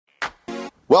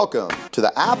Welcome to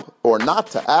the App or Not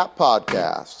to App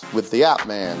podcast with the App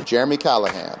Man, Jeremy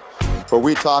Callahan, where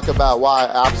we talk about why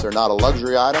apps are not a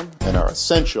luxury item and are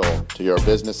essential to your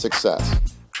business success.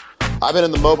 I've been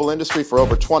in the mobile industry for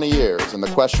over 20 years, and the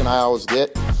question I always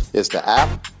get is to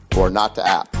app or not to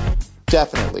app.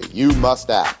 Definitely, you must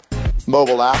app.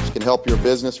 Mobile apps can help your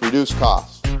business reduce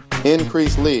costs,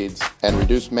 increase leads, and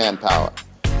reduce manpower.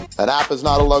 An app is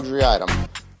not a luxury item,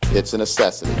 it's a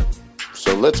necessity.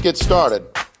 So let's get started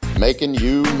making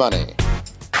you money.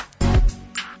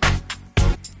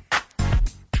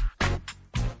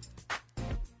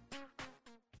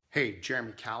 Hey,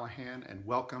 Jeremy Callahan, and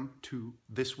welcome to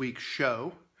this week's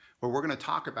show where we're going to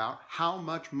talk about how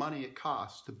much money it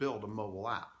costs to build a mobile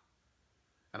app.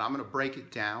 And I'm going to break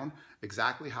it down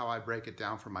exactly how I break it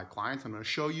down for my clients. I'm going to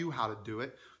show you how to do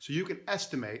it so you can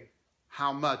estimate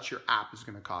how much your app is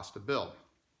going to cost to build.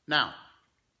 Now,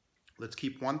 let's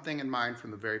keep one thing in mind from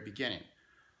the very beginning.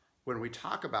 When we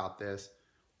talk about this,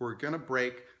 we're going to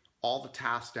break all the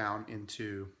tasks down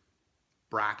into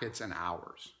brackets and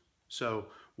hours. So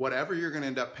whatever you're going to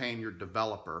end up paying your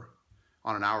developer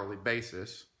on an hourly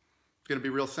basis, it's going to be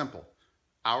real simple.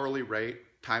 Hourly rate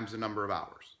times the number of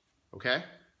hours, okay?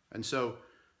 And so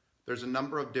there's a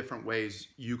number of different ways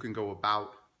you can go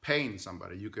about paying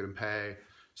somebody. You can pay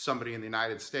somebody in the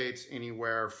United States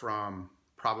anywhere from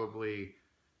probably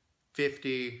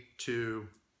 $50 to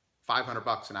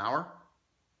 $500 an hour,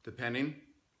 depending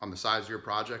on the size of your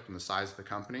project and the size of the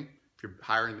company. If you're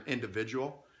hiring an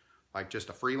individual, like just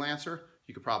a freelancer,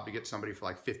 you could probably get somebody for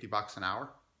like $50 an hour,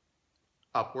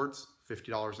 upwards,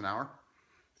 $50 an hour.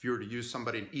 If you were to use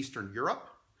somebody in Eastern Europe,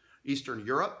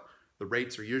 the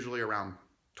rates are usually around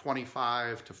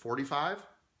 25 to 45.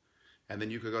 And then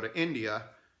you could go to India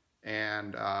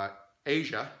and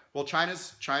Asia. Well,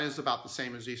 China's about the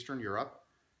same as Eastern Europe.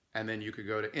 And then you could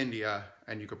go to India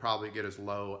and you could probably get as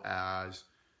low as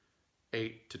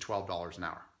 $8 to $12 an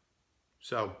hour.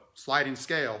 So sliding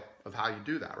scale of how you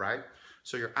do that, right?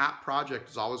 So your app project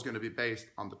is always going to be based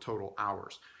on the total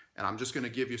hours. And I'm just going to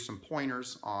give you some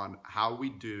pointers on how we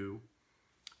do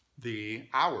the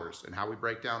hours and how we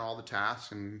break down all the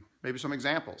tasks and maybe some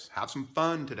examples. Have some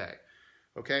fun today,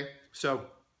 okay? So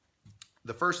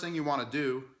the first thing you want to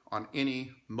do on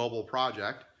any mobile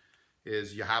project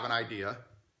is you have an idea.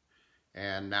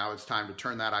 And now it's time to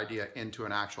turn that idea into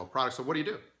an actual product. So what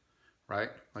do? Right?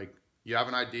 Like you have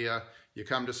an idea, you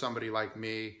come to somebody like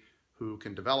me who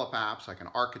can develop apps, I can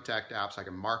architect apps, I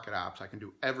can market apps, I can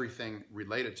do everything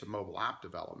related to mobile app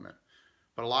development.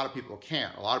 But a lot of people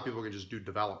can't. A lot of people can just do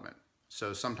development.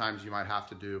 So sometimes you might have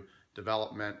to do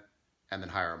development and then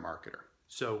hire a marketer.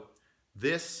 So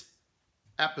this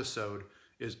episode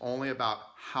is only about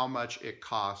how much it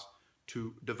costs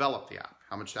to develop the app,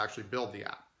 how much to actually build the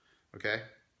app. Okay,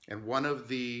 and one of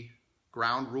the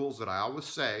ground rules that I always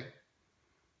say,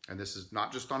 and this is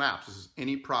not just on apps, this is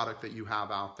any product that you have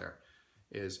out there,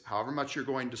 is however much you're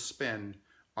going to spend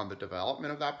on the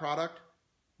development of that product,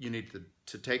 you need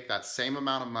to take that same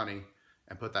amount of money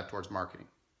and put that towards marketing.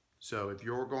 So if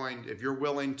you're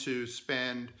willing to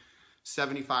spend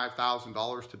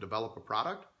 $75,000 to develop a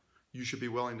product, you should be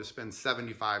willing to spend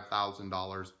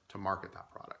 $75,000 to market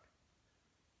that product.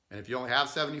 And if you only have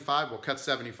 75, we'll cut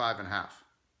 75 in half.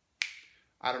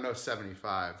 I don't know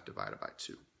 75 divided by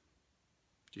 2.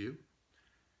 Do you?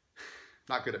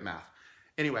 Not good at math.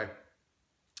 Anyway,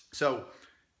 so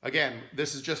again,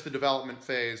 this is just the development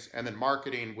phase, and then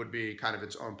marketing would be kind of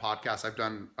its own podcast. I've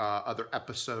done other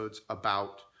episodes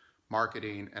about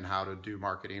marketing and how to do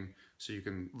marketing, so you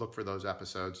can look for those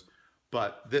episodes.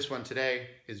 But this one today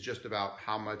is just about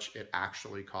how much it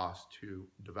actually costs to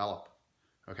develop,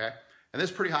 okay? And this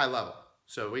is pretty high level.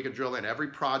 So we can drill in. Every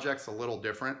project's a little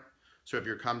different. So if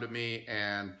you come to me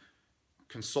and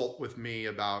consult with me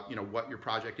about, what your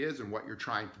project is and what you're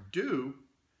trying to do,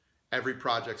 every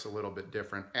project's a little bit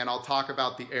different. And I'll talk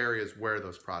about the areas where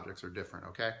those projects are different,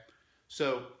 okay?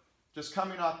 So just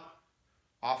coming up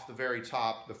off the very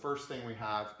top, the first thing we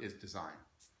have is design.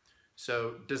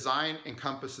 So design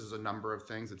encompasses a number of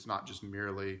things. It's not just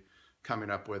merely coming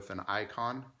up with an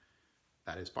icon.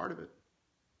 That is part of it.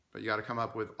 But you got to come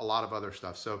up with a lot of other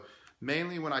stuff. So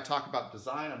mainly when I talk about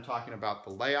design, I'm talking about the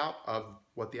layout of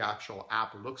what the actual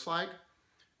app looks like.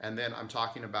 And then I'm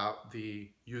talking about the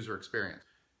user experience.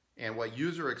 And what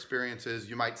user experience is,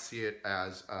 you might see it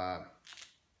as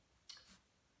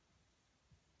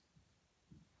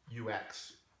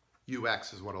UX.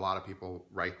 UX is what a lot of people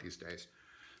write these days.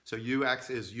 So UX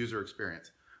is user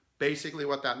experience. Basically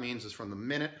what that means is from the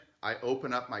minute I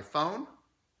open up my phone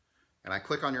and I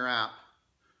click on your app,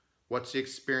 what's the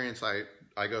experience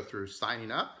I go through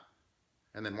signing up?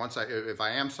 And then if I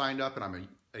am signed up and I'm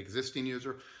existing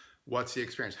user, what's the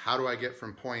experience? How do I get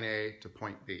from point A to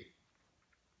point B?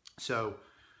 So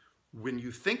when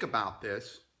you think about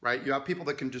this, right, you have people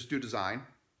that can just do design,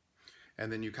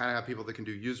 and then you kind of have people that can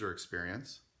do user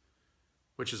experience,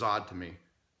 which is odd to me,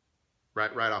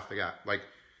 right off the bat. Like,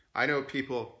 I know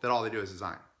people that all they do is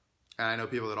design, and I know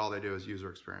people that all they do is user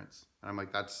experience. And I'm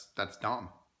like, that's dumb.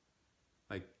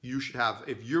 Like, you should have,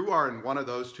 if you are in one of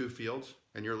those two fields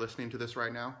and you're listening to this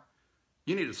right now,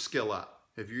 you need to skill up.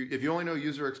 If you only know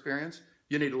user experience,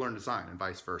 you need to learn design, and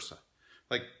vice versa.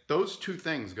 Like, those two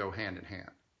things go hand in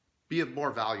hand. Be of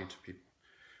more value to people.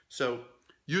 So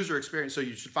user experience, so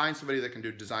you should find somebody that can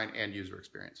do design and user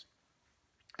experience.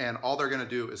 And all they're gonna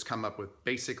do is come up with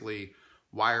basically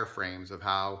wireframes of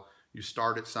how you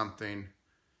start at something,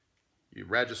 you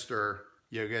register,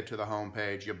 you get to the home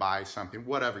page, you buy something,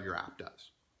 whatever your app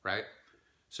does, right?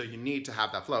 So you need to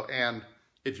have that flow. And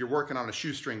if you're working on a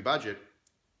shoestring budget,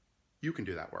 you can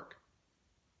do that work,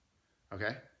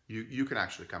 okay? You can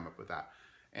actually come up with that.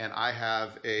 And I've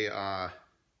had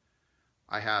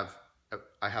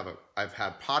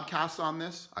podcasts on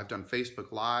this. I've done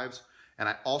Facebook Lives, and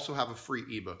I also have a free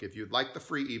ebook. If you'd like the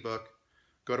free ebook,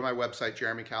 go to my website,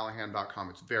 jeremycallahan.com.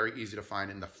 It's very easy to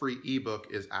find, and the free ebook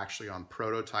is actually on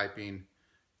prototyping.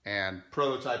 And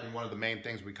prototyping, one of the main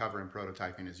things we cover in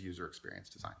prototyping is user experience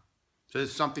design. So this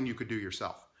is something you could do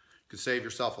yourself. You could save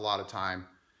yourself a lot of time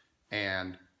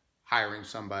and hiring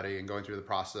somebody and going through the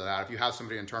process of that. If you have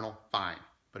somebody internal, fine.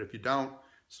 But if you don't,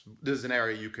 this is an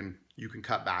area you can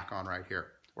cut back on right here,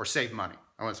 or save money.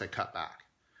 I want to say cut back.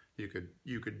 You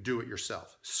could do it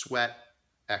yourself. Sweat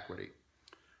equity.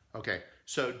 Okay,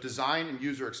 so design and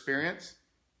user experience.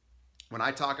 When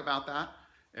I talk about that,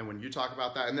 and when you talk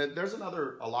about that, and then there's a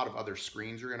lot of other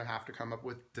screens you're going to have to come up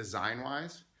with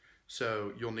design-wise.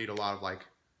 So you'll need a lot of like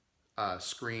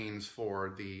screens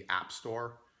for the App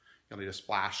Store. You'll need a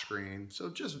splash screen. So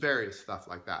just various stuff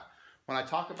like that. When I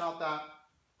talk about that,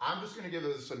 I'm just going to give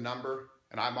this a number,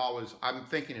 and I'm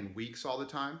thinking in weeks all the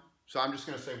time. So I'm just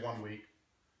going to say 1 week,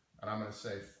 and I'm going to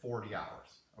say 40 hours,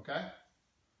 okay?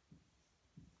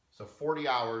 So 40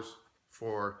 hours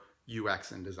for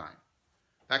UX and design.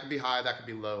 That could be high, that could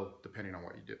be low, depending on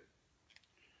what you do.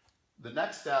 The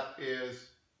next step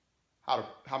is how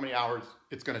many hours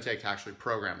it's going to take to actually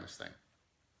program this thing.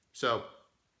 So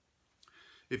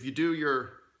if you do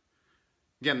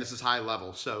again, this is high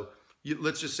level. So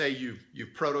let's just say you've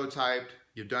prototyped,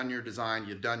 you've done your design,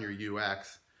 you've done your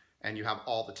UX, and you have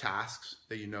all the tasks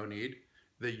that you know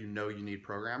you need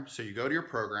programmed. So you go to your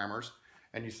programmers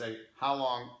and you say, how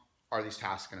long are these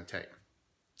tasks going to take?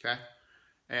 Okay?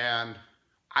 And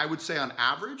I would say on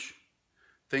average,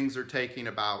 things are taking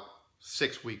about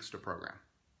 6 weeks to program.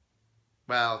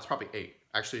 Well, it's probably 8.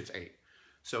 Actually, it's 8.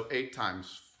 So 8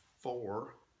 times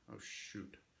 4, oh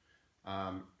shoot.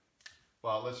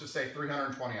 Well, let's just say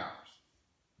 320 hours,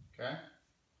 okay?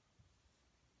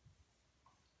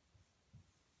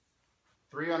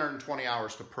 320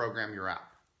 hours to program your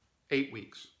app. 8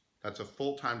 weeks. That's a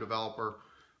full-time developer,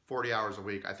 40 hours a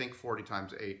week. I think 40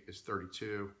 times 8 is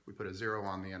 32. We put a 0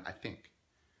 on the end, I think.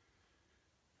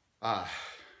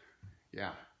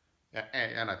 Yeah,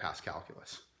 and I passed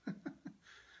calculus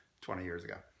 20 years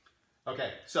ago.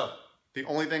 Okay, so the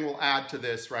only thing we'll add to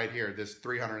this right here, this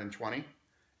 320,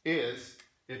 is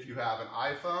if you have an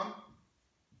iPhone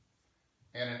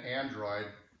and an Android,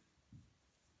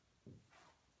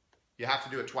 you have to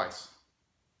do it twice.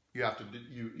 You have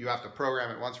to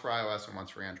program it once for iOS and once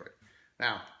for Android.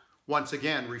 Now, once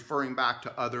again, referring back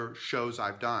to other shows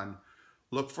I've done,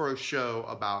 look for a show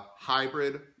about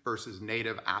hybrid versus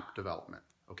native app development,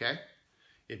 okay?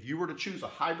 If you were to choose a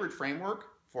hybrid framework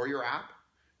for your app,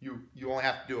 you only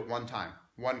have to do it one time,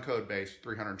 one code base,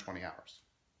 320 hours.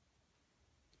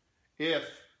 If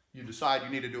you decide you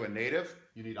need to do a native,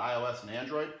 you need iOS and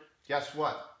Android, guess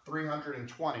what?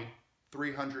 320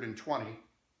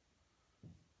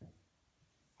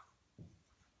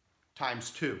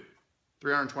 times 2.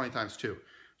 320 times 2.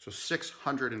 So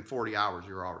 640 hours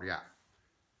you're already at.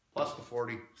 Plus the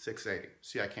 40, 680.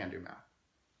 See, I can do math.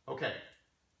 Okay,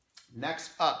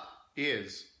 next up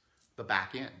is the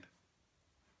back end.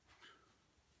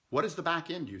 What is the back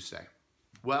end, you say?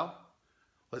 Well,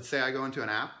 let's say I go into an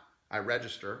app, I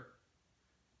register,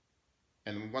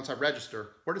 and once I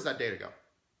register, where does that data go?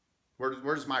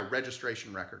 Where does my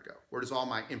registration record go? Where does all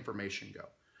my information go?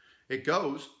 It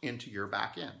goes into your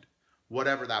back end,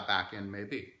 whatever that back end may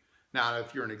be. Now,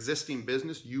 if you're an existing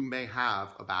business, you may have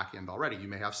a back end already. You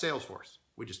may have Salesforce.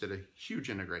 We just did a huge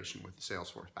integration with the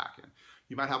Salesforce back end.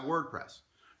 You might have WordPress.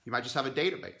 You might just have a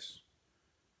database.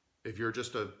 If you're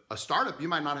just a startup, you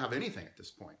might not have anything at this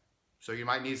point. So you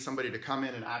might need somebody to come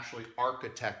in and actually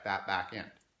architect that back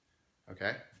end.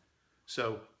 Okay?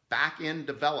 So back end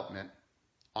development,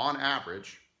 on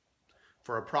average,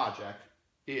 for a project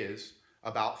is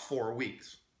about 4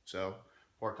 weeks. So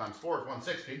 4 times 4 is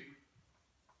 160.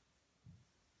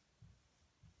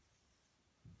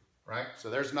 Right? So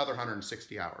there's another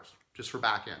 160 hours just for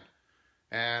back end.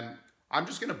 And I'm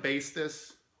just going to base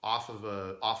this off of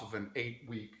an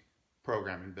 8-week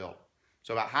programming build.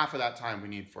 So about half of that time we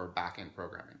need for back end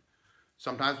programming.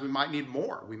 Sometimes we might need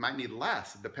more. We might need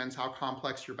less. It depends how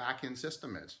complex your back end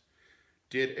system is.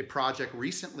 Did a project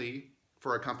recently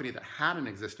for a company that had an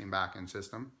existing back end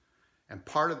system, and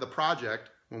part of the project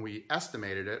when we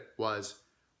estimated it was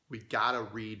we got to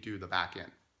redo the back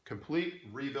end. Complete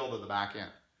rebuild of the back end.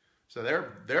 So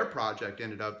their project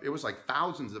ended up, it was like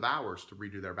thousands of hours to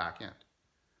redo their back end.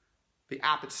 The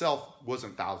app itself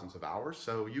wasn't thousands of hours,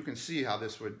 so you can see how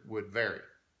this would vary.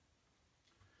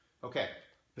 Okay,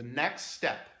 the next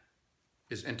step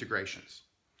is integrations.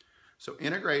 So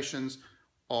integrations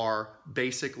are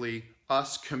basically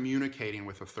us communicating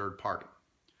with a third party.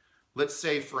 Let's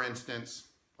say, for instance,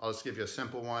 I'll just give you a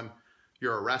simple one.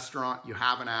 You're a restaurant, you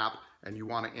have an app, and you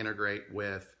want to integrate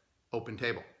with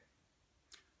OpenTable.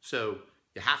 So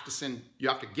you have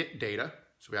to get data.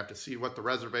 So we have to see what the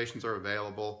reservations are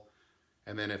available.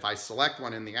 And then if I select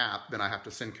one in the app, then I have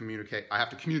to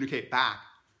communicate back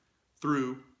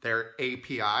through their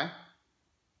API.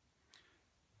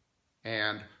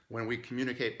 And when we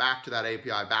communicate back to that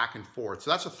API back and forth, so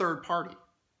that's a third party.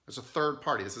 It's a third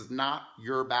party. This is not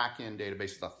your back-end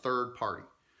database. It's a third party,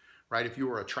 right? If you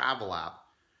were a travel app,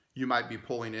 you might be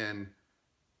pulling in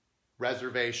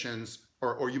reservations,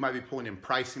 or you might be pulling in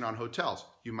pricing on hotels.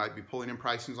 You might be pulling in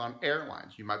pricings on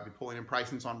airlines. You might be pulling in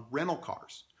pricings on rental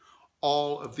cars.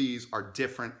 All of these are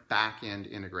different back-end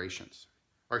integrations.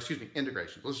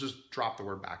 Integrations. Let's just drop the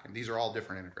word back-end. These are all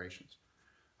different integrations,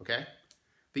 okay?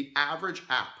 The average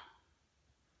app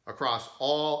across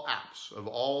all apps of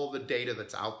all the data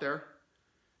that's out there,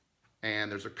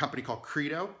 and there's a company called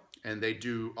Credo, and they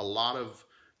do a lot of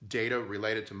data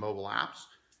related to mobile apps,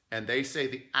 and they say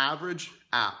the average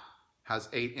app has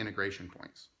 8 integration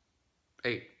points.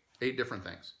 8 different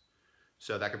things.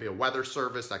 So that could be a weather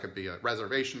service, that could be a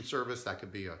reservation service, that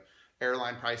could be a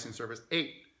airline pricing service.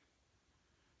 8.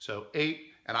 So 8,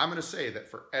 and I'm going to say that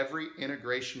for every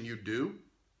integration you do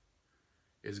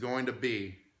is going to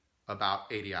be about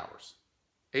 80 hours.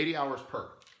 80 hours per,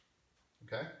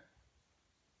 okay?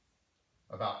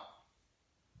 About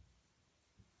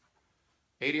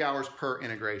 80 hours per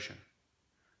integration.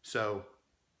 So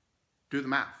do the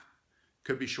math.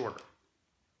 Could be shorter.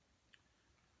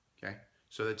 Okay?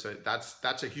 So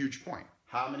that's a huge point.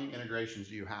 How many integrations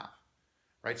do you have?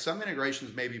 Right? Some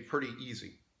integrations may be pretty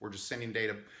easy. We're just sending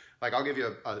data. Like I'll give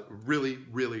you a really,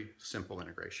 really simple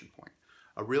integration point.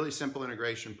 A really simple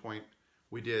integration point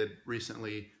we did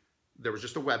recently, there was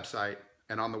just a website,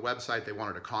 and on the website they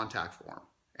wanted a contact form.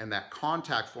 And that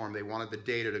contact form, they wanted the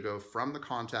data to go from the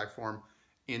contact form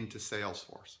into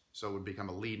Salesforce. So it would become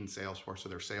a lead in Salesforce so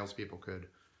their salespeople could,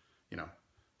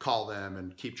 call them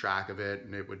and keep track of it,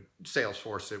 and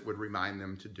Salesforce would remind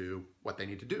them to do what they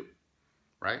need to do,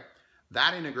 right?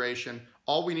 That integration,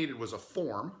 all we needed was a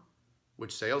form, which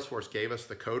Salesforce gave us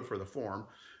the code for the form,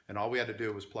 and all we had to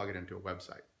do was plug it into a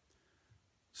website.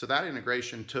 So that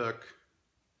integration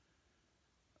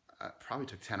probably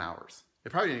took 10 hours.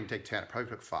 It probably didn't even take 10, it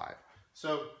probably took 5.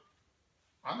 So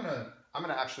I'm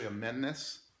gonna actually amend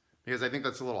this because I think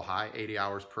that's a little high, 80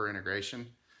 hours per integration,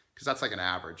 because that's like an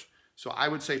average. So I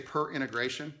would say per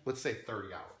integration, let's say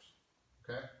 30 hours,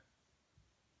 okay?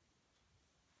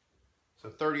 So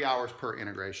 30 hours per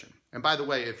integration. And by the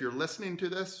way, if you're listening to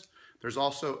this, there's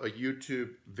also a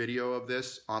YouTube video of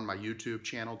this on my YouTube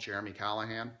channel, Jeremy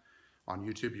Callahan. On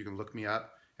YouTube, you can look me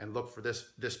up and look for this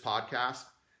podcast,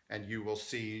 and you will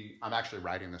see, I'm actually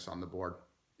writing this on the board,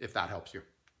 if that helps you,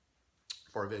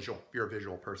 for a visual, if you're a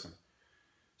visual person.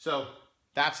 So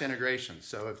that's integration.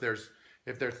 So if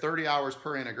they're 30 hours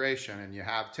per integration and you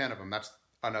have 10 of them, that's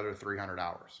another 300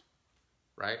 hours,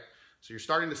 right? So you're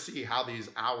starting to see how these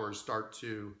hours start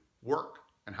to work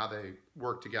and how they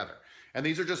work together. And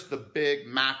these are just the big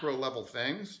macro level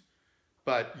things,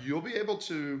 but you'll be able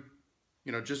to,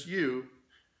 just you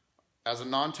as a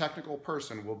non-technical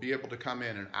person will be able to come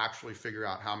in and actually figure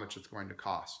out how much it's going to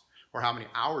cost or how many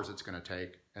hours it's going to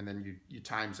take. And then you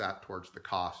times that towards the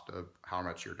cost of how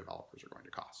much your developers are going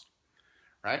to cost,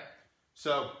 right?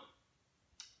 So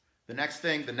the next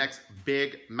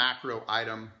big macro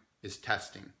item is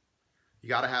testing. You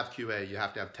got to have QA, you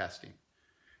have to have testing.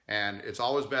 And it's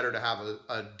always better to have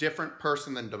a different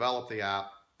person than develop the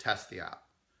app, test the app.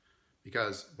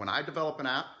 Because when I develop an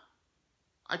app,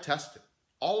 I test it.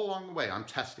 All along the way, I'm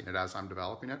testing it as I'm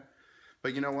developing it.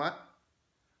 But you know what?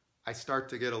 I start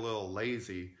to get a little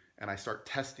lazy and I start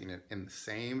testing it in the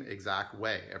same exact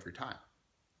way every time.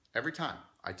 Every time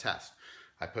I test.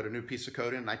 I put a new piece of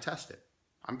code in and I test it.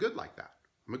 I'm good like that.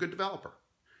 I'm a good developer.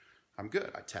 I'm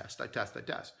good. I test.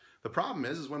 The problem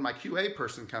is when my QA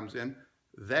person comes in,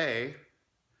 they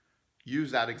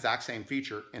use that exact same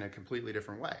feature in a completely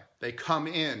different way. They come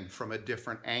in from a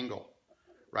different angle,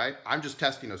 right? I'm just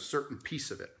testing a certain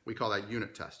piece of it. We call that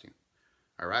unit testing.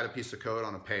 I write a piece of code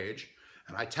on a page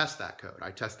and I test that code.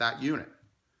 I test that unit.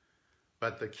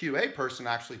 But the QA person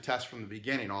actually tests from the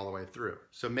beginning all the way through.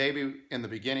 So maybe in the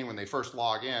beginning when they first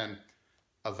log in,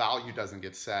 a value doesn't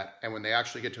get set. And when they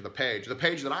actually get to the page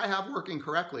that I have working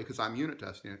correctly because I'm unit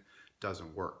testing it,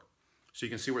 doesn't work. So you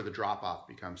can see where the drop off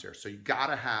becomes here. So you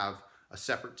gotta have a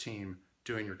separate team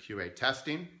doing your QA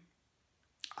testing.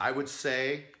 I would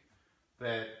say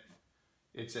that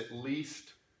it's at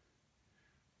least,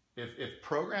 if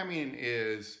programming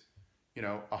is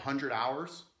 100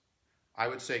 hours, I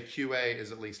would say QA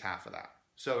is at least half of that.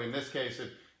 So in this case,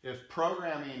 if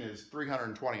programming is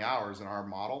 320 hours in our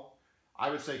model, I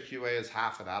would say QA is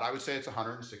half of that. I would say it's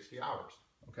 160 hours,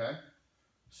 okay?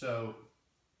 So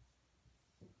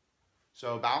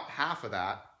about half of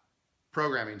that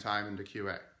programming time into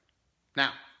QA.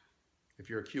 Now, if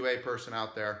you're a QA person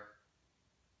out there,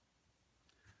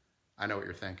 I know what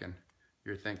you're thinking.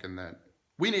 You're thinking that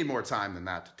we need more time than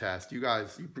that to test. You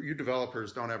guys, you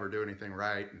developers don't ever do anything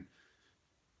right. And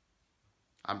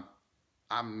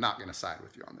I'm not going to side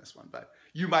with you on this one, but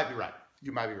you might be right.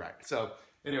 You might be right. So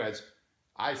anyways,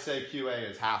 I say QA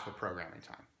is half of programming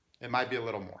time. It might be a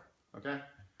little more, okay?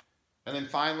 And then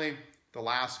finally, the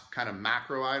last kind of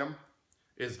macro item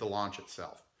is the launch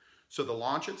itself. So the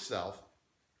launch itself,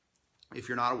 if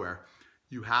you're not aware,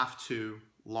 you have to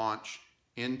launch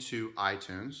into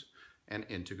iTunes and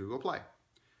into Google Play.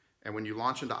 And when you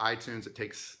launch into iTunes,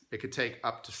 it could take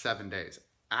up to 7 days.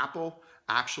 Apple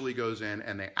actually goes in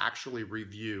and they actually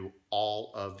review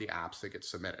all of the apps that get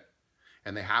submitted.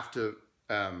 And they have to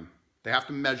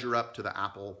measure up to the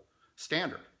Apple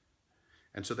standard.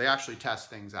 And so they actually test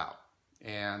things out.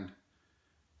 And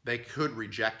they could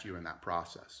reject you in that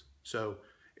process. So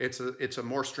it's a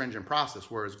more stringent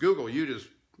process. Whereas Google,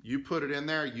 you put it in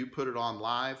there, you put it on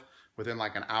live, within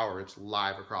like an hour, it's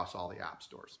live across all the app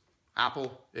stores.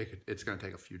 Apple, it's going to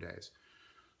take a few days.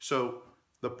 So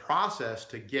the process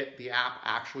to get the app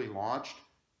actually launched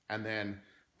and then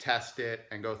test it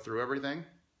and go through everything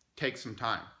takes some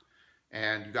time.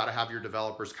 And you got to have your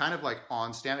developers kind of like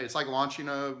on standby. It's like launching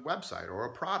a website or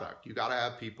a product. You got to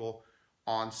have people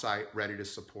on site ready to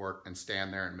support and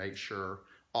stand there and make sure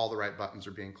all the right buttons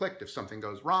are being clicked. If something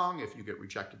goes wrong, if you get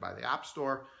rejected by the App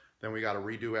Store, then we got to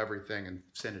redo everything and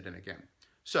send it in again.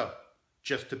 So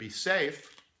just to be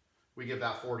safe, we give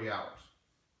that 40 hours.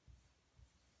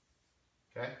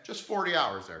 Okay, just 40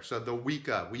 hours there. So the week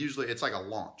of, it's like a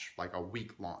launch, like a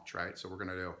week launch, right? So we're going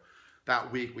to do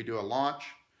that week, we do a launch,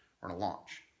 we're going to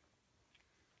launch.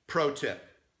 Pro tip,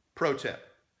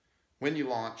 when you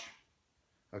launch,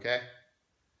 okay,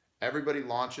 everybody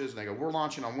launches and they go, we're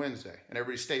launching on Wednesday, and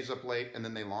everybody stays up late and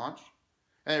then they launch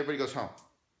and everybody goes home.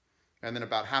 And then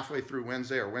about halfway through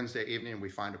Wednesday or Wednesday evening, we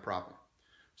find a problem.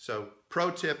 So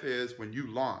pro tip is when you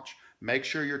launch, make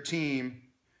sure your team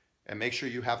and make sure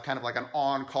you have kind of like an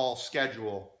on-call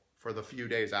schedule for the few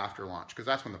days after launch, because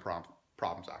that's when the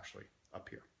problems actually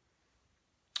appear.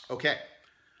 Okay,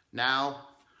 now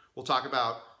we'll talk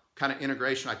about kind of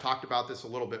integration. I talked about this a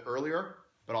little bit earlier,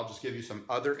 but I'll just give you some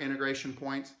other integration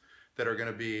points that are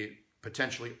going to be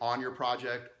potentially on your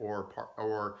project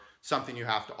or something you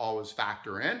have to always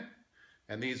factor in.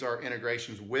 And these are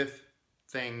integrations with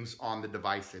things on the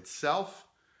device itself.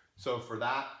 So for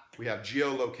that, we have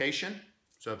geolocation.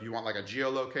 So if you want like a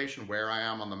geolocation, where I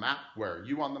am on the map, where are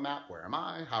you on the map, where am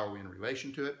I, how are we in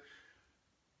relation to it?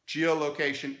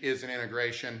 Geolocation is an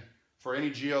integration. For any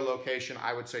geolocation,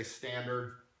 I would say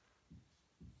standard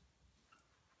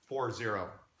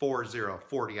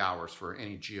 40 hours for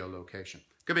any geolocation.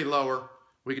 Could be lower.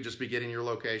 We could just be getting your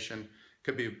location.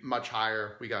 Could be much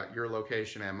higher. We got your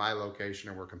location and my location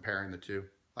and we're comparing the two,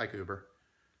 like Uber,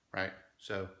 right?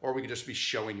 So, or we could just be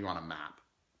showing you on a map,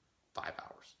 5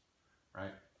 hours,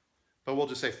 right? But we'll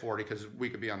just say 40 because we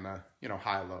could be on the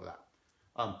high low of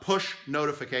that. Push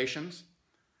notifications.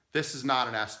 This is not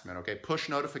an estimate, okay? Push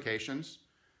notifications.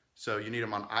 So you need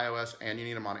them on iOS and you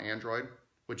need them on Android,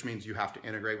 which means you have to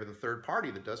integrate with a third party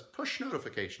that does push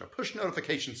notification, a push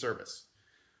notification service.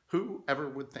 Whoever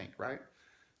would think, right?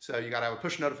 So you got to have a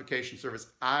push notification service.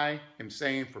 I am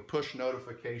saying for push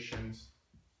notifications,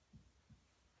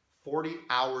 40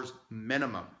 hours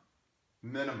minimum.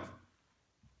 Minimum.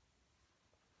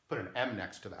 Put an M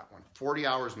next to that one. 40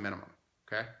 hours minimum,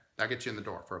 okay? That gets you in the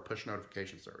door for a push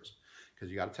notification service because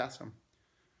you got to test them.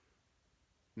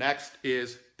 Next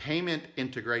is payment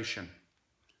integration.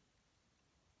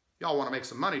 Y'all want to make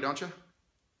some money, don't you?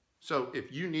 So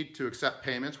if you need to accept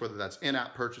payments, whether that's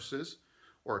in-app purchases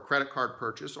or a credit card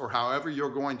purchase or however you're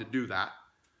going to do that,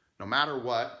 no matter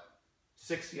what,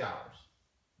 60 hours.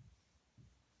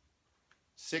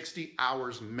 60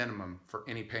 hours minimum for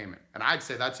any payment. And I'd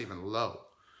say that's even low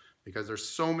because there's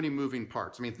so many moving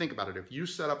parts. I mean, think about it. If you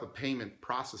set up a payment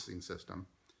processing system,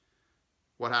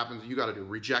 what happens? You got to do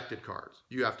rejected cards.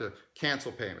 You have to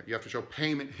cancel payment. You have to show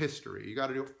payment history. You got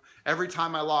to do, every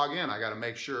time I log in, I got to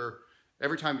make sure,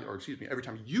 every time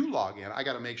you log in, I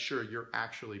got to make sure you're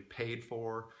actually paid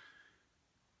for.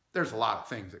 There's a lot of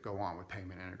things that go on with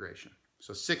payment integration.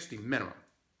 So 60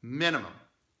 minimum.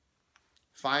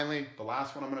 Finally, the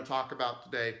last one I'm going to talk about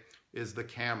today is the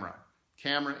camera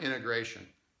integration.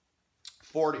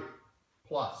 40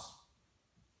 plus.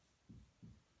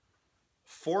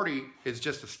 40 is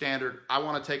just a standard. I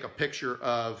want to take a picture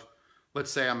of,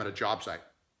 let's say I'm at a job site.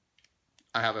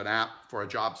 I have an app for a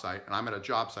job site and I'm at a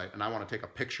job site and I want to take a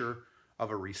picture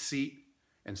of a receipt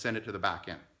and send it to the back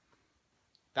end.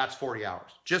 That's 40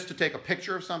 hours. Just to take a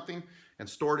picture of something and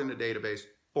store it in a database,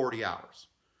 40 hours.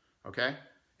 Okay?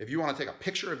 If you want to take a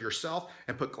picture of yourself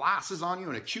and put glasses on you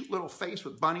and a cute little face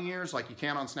with bunny ears like you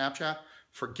can on Snapchat,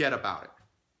 forget about it.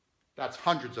 That's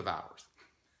hundreds of hours.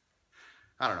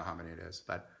 I don't know how many it is,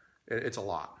 but it's a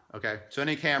lot, okay? So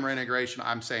any camera integration,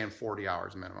 I'm saying 40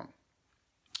 hours minimum.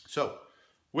 So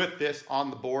with this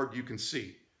on the board, you can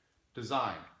see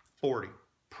design, 40,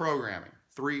 programming,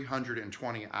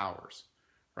 320 hours,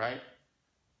 right?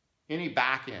 Any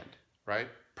back end, right?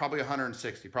 Probably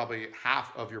 160, probably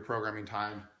half of your programming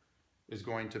time is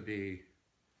going to be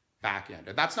back end.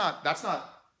 And that's not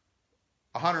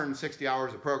 160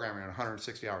 hours of programming and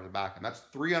 160 hours of back end. That's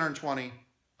 320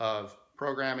 of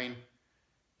programming,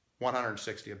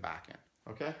 160 of back end,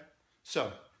 okay?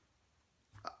 So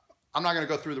I'm not gonna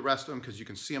go through the rest of them because you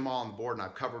can see them all on the board and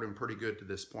I've covered them pretty good to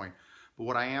this point. But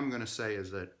what I am gonna say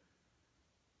is that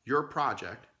your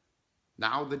project,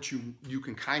 now that you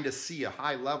can kind of see a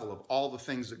high level of all the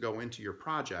things that go into your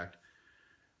project,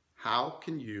 how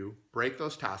can you break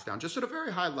those tasks down just at a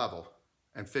very high level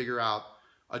and figure out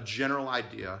a general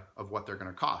idea of what they're going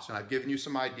to cost? And I've given you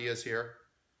some ideas here.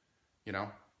 You know,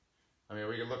 I mean,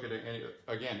 we can look at it,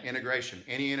 again, integration.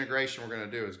 Any integration we're going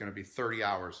to do is going to be 30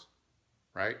 hours,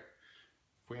 right?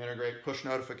 If we integrate push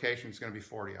notifications, it's going to be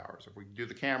 40 hours. If we do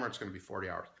the camera, it's going to be 40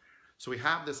 hours. So we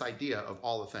have this idea of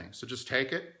all the things. So just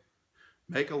take it,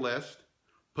 make a list,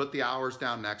 put the hours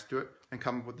down next to it, and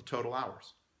come up with the total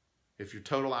hours. If your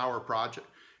total hour project,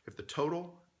 if the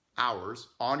total hours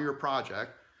on your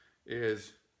project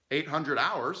is 800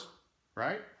 hours,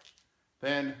 right?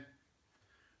 Then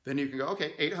you can go,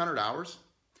 okay, 800 hours.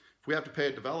 If we have to pay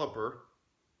a developer,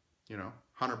 you know,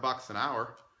 $100 an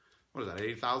hour, what is that,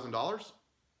 $80,000?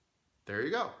 There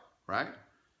you go, right?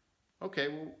 Okay,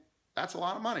 well, that's a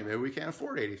lot of money. Maybe we can't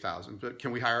afford $80,000, but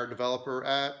can we hire a developer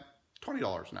at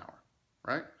 $20 an hour,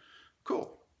 right?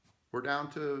 Cool. We're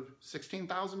down to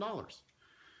 $16,000.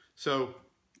 So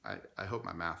I hope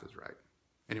my math is right.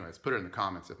 Anyways, put it in the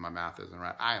comments if my math isn't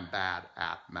right. I am bad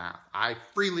at math. I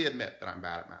freely admit that I'm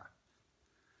bad at math.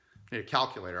 I need a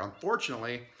calculator.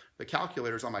 Unfortunately, the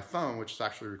calculator's on my phone, which is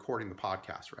actually recording the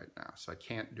podcast right now, so I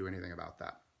can't do anything about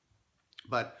that.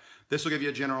 But this will give you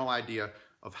a general idea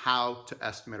of how to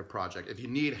estimate a project. If you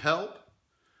need help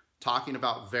talking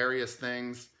about various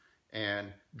things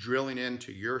and drilling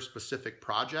into your specific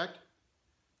project,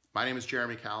 my name is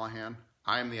Jeremy Callahan.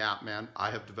 I am the App Man.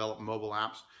 I have developed mobile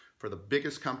apps for the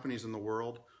biggest companies in the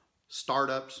world,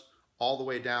 startups, all the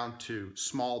way down to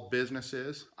small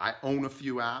businesses. I own a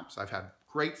few apps. I've had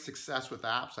great success with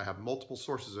apps. I have multiple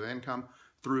sources of income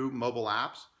through mobile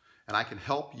apps, and I can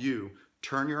help you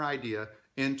turn your idea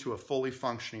into a fully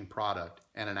functioning product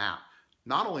and an app.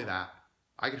 Not only that,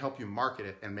 I can help you market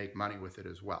it and make money with it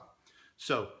as well.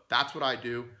 So that's what I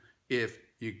do. If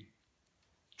you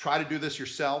try to do this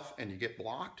yourself and you get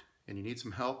blocked and you need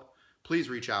some help, please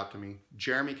reach out to me,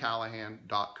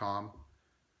 jeremycallahan.com.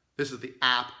 This is the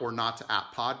App or Not to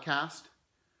App podcast.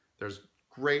 There's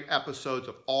great episodes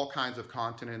of all kinds of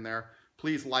content in there.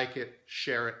 Please like it,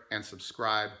 share it, and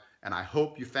subscribe. And I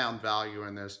hope you found value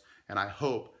in this, and I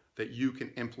hope that you can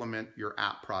implement your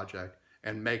app project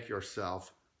and make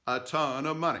yourself a ton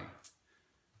of money.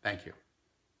 Thank you.